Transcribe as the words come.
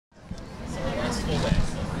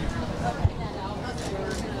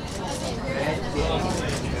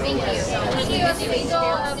single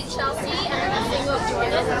of Chelsea and a single of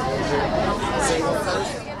Jordan. Single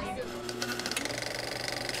first.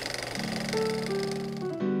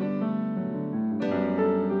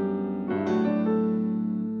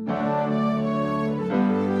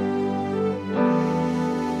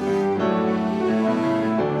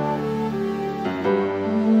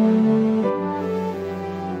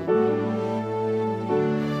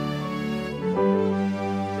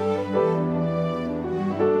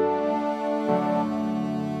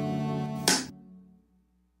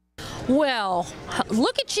 Well,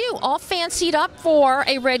 look at you, all fancied up for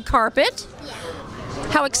a red carpet. Yeah.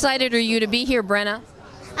 How excited are you to be here, Brenna?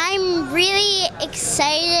 I'm really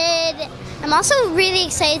excited. I'm also really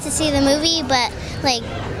excited to see the movie, but like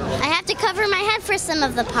I have to cover my head for some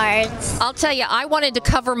of the parts. I'll tell you, I wanted to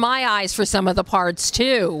cover my eyes for some of the parts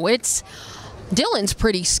too. Dylan's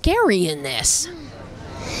pretty scary in this.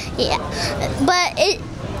 Yeah, but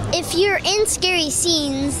if you're in scary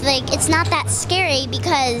scenes, like it's not that scary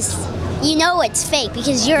because you know it's fake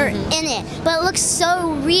because you're in it. But it looks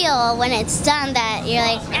so real when it's done that you're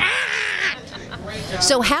like, ah!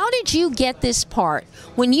 So how did you get this part?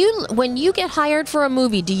 When you get hired for a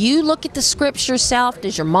movie, do you look at the scripts yourself?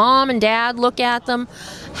 Does your mom and dad look at them?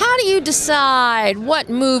 How do you decide what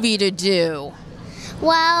movie to do?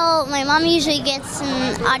 Well, my mom usually gets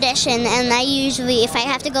an audition, and I usually, if I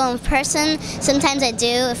have to go in person, sometimes I do,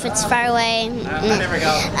 if it's far away.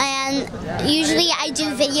 And usually I do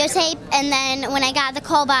videotape, and then when I got the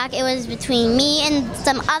call back, it was between me and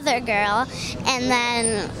some other girl, and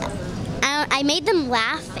then I made them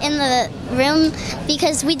laugh in the room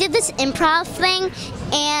because we did this improv thing,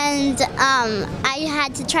 and I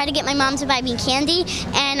had to try to get my mom to buy me candy,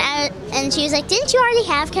 and she was like, "Didn't you already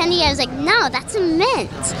have candy?" I was like, "No, that's a mint."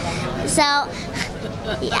 So,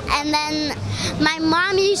 yeah, and then my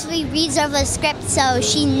mom usually reads over the script so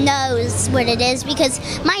she knows what it is because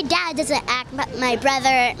my dad doesn't act, but my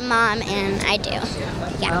brother, mom, and I do.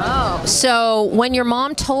 Yeah. Oh. So when your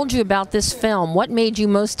mom told you about this film, what made you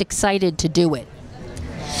most excited to do it?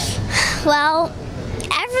 Well,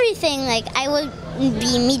 everything. Like I would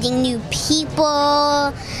be meeting new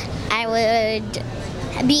people. I would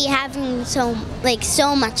be having so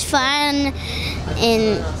much fun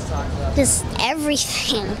and just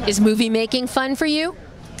everything. Is movie making fun for you?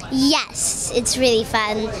 Yes, it's really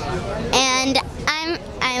fun, and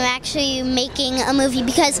I'm actually making a movie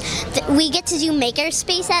because we get to do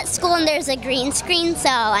makerspace at school, and there's a green screen, so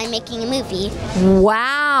I'm making a movie.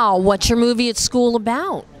 Wow, what's your movie at school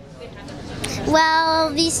about?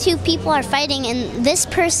 Well, these two people are fighting, and this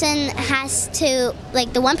person has to,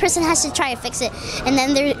 the one person has to try to fix it, and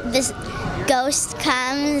then this ghost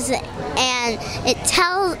comes, and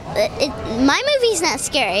my movie's not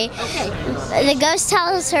scary. Okay. The ghost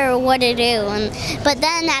tells her what to do, but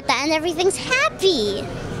then at the end, everything's happy.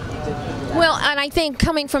 Well, and I think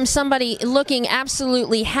coming from somebody looking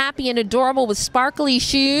absolutely happy and adorable with sparkly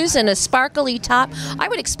shoes and a sparkly top, I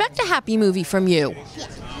would expect a happy movie from you. Yeah.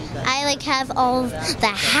 I have all the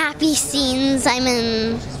happy scenes. I'm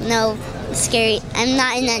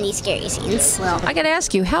not in any scary scenes. Well, I got to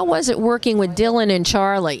ask you, how was it working with Dylan and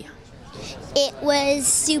Charlie? It was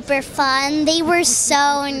super fun. They were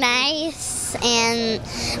so nice, and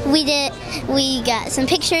we got some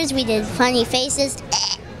pictures. We did funny faces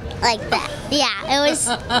like that. Yeah,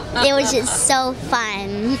 it was just so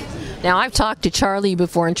fun. Now, I've talked to Charlie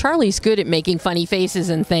before, and Charlie's good at making funny faces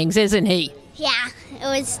and things, isn't he? Yeah, it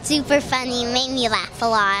was super funny. It made me laugh a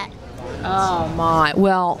lot. Oh, my.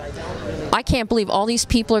 Well, I can't believe all these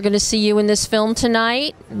people are going to see you in this film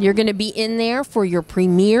tonight. You're going to be in there for your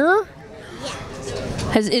premiere?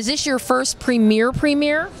 Yeah. Is this your first premiere?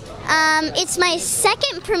 It's my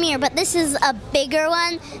second premiere, but this is a bigger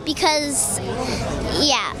one because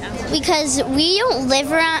we don't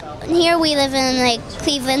live around here. We live in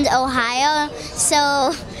Cleveland, Ohio.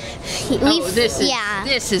 So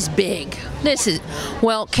this is big.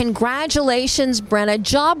 Well, congratulations, Brenna.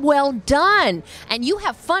 Job well done. And you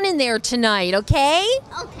have fun in there tonight, okay?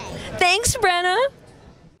 Okay. Thanks, Brenna.